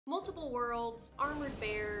Multiple worlds, armored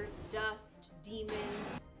bears, dust,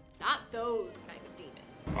 demons. Not those kind of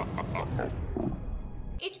demons.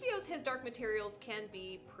 HBO's His Dark Materials can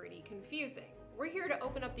be pretty confusing. We're here to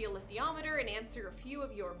open up the Alethiometer and answer a few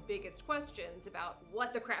of your biggest questions about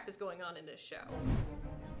what the crap is going on in this show.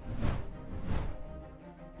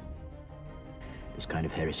 This kind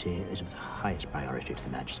of heresy is of the highest priority to the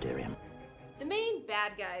Magisterium. The main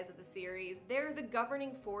bad guys of the series, they're the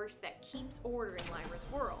governing force that keeps order in Lyra's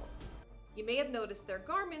world. You may have noticed their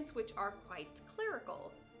garments, which are quite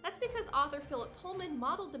clerical. That's because author Philip Pullman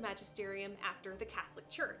modeled the Magisterium after the Catholic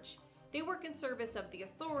Church. They work in service of the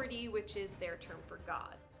authority, which is their term for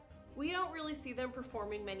God. We don't really see them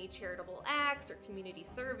performing many charitable acts or community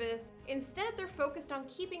service. Instead, they're focused on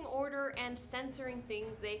keeping order and censoring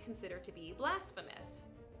things they consider to be blasphemous.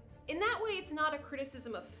 In that way, it's not a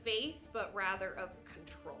criticism of faith, but rather of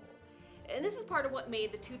control. And this is part of what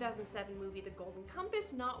made the 2007 movie The Golden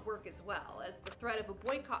Compass not work as well, as the threat of a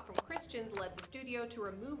boycott from Christians led the studio to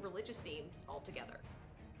remove religious themes altogether.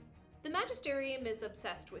 The Magisterium is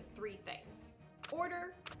obsessed with three things: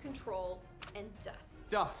 order, control, and dust.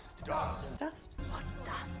 Dust. Dust? What's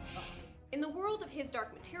dust? In the world of His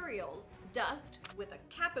Dark Materials, dust, with a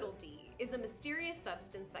capital D, is a mysterious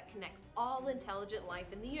substance that connects all intelligent life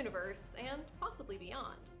in the universe, and possibly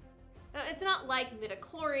beyond. It's not like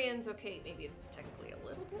midichlorians, okay, maybe it's technically a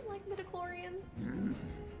little bit like midichlorians.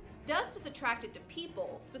 Dust is attracted to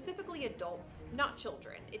people, specifically adults, not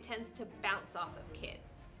children. It tends to bounce off of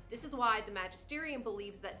kids. This is why the Magisterium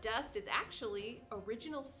believes that dust is actually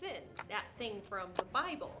original sin, that thing from the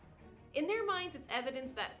Bible. In their minds, it's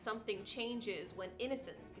evidence that something changes when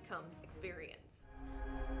innocence becomes experience.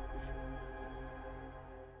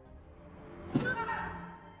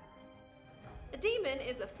 A demon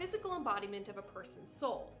is a physical embodiment of a person's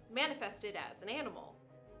soul, manifested as an animal.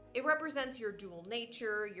 It represents your dual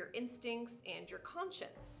nature, your instincts, and your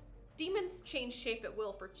conscience. Demons change shape at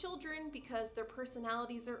will for children because their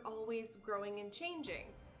personalities are always growing and changing.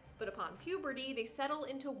 But upon puberty, they settle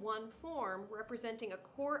into one form, representing a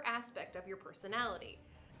core aspect of your personality.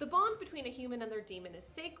 The bond between a human and their demon is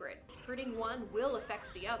sacred. Hurting one will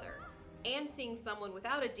affect the other. And seeing someone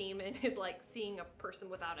without a demon is like seeing a person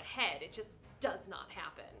without a head. It just does not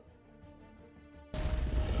happen.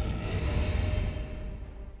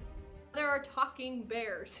 There are talking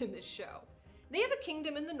bears in this show. They have a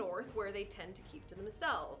kingdom in the north where they tend to keep to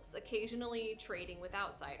themselves, occasionally trading with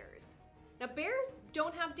outsiders. Now, bears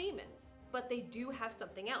don't have demons, but they do have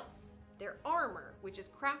something else: their armor, which is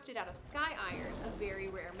crafted out of sky iron, a very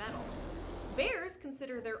rare metal. Bears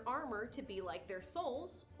consider their armor to be like their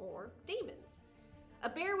souls, or demons. A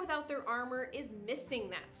bear without their armor is missing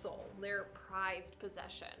that soul, their prized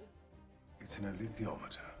possession. It's an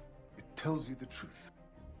alethiometer. It tells you the truth.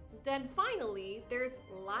 Then finally, there's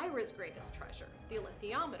Lyra's greatest treasure, the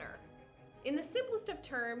Alethiometer. In the simplest of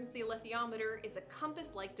terms, the Alethiometer is a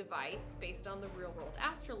compass-like device based on the real-world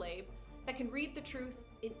astrolabe that can read the truth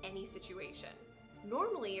in any situation.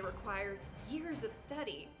 Normally, it requires years of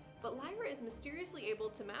study, but Lyra is mysteriously able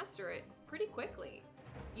to master it pretty quickly.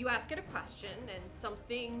 You ask it a question, and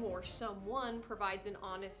something or someone provides an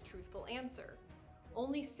honest, truthful answer.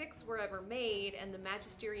 Only 6 were ever made, and the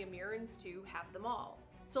Magisterium yearns to have them all.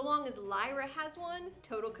 So long as Lyra has one,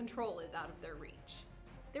 total control is out of their reach.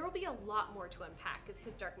 There will be a lot more to unpack as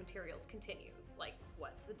His Dark Materials continues, like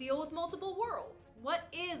what's the deal with multiple worlds? What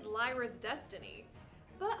is Lyra's destiny?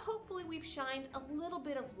 But hopefully we've shined a little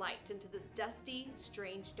bit of light into this dusty,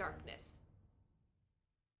 strange darkness.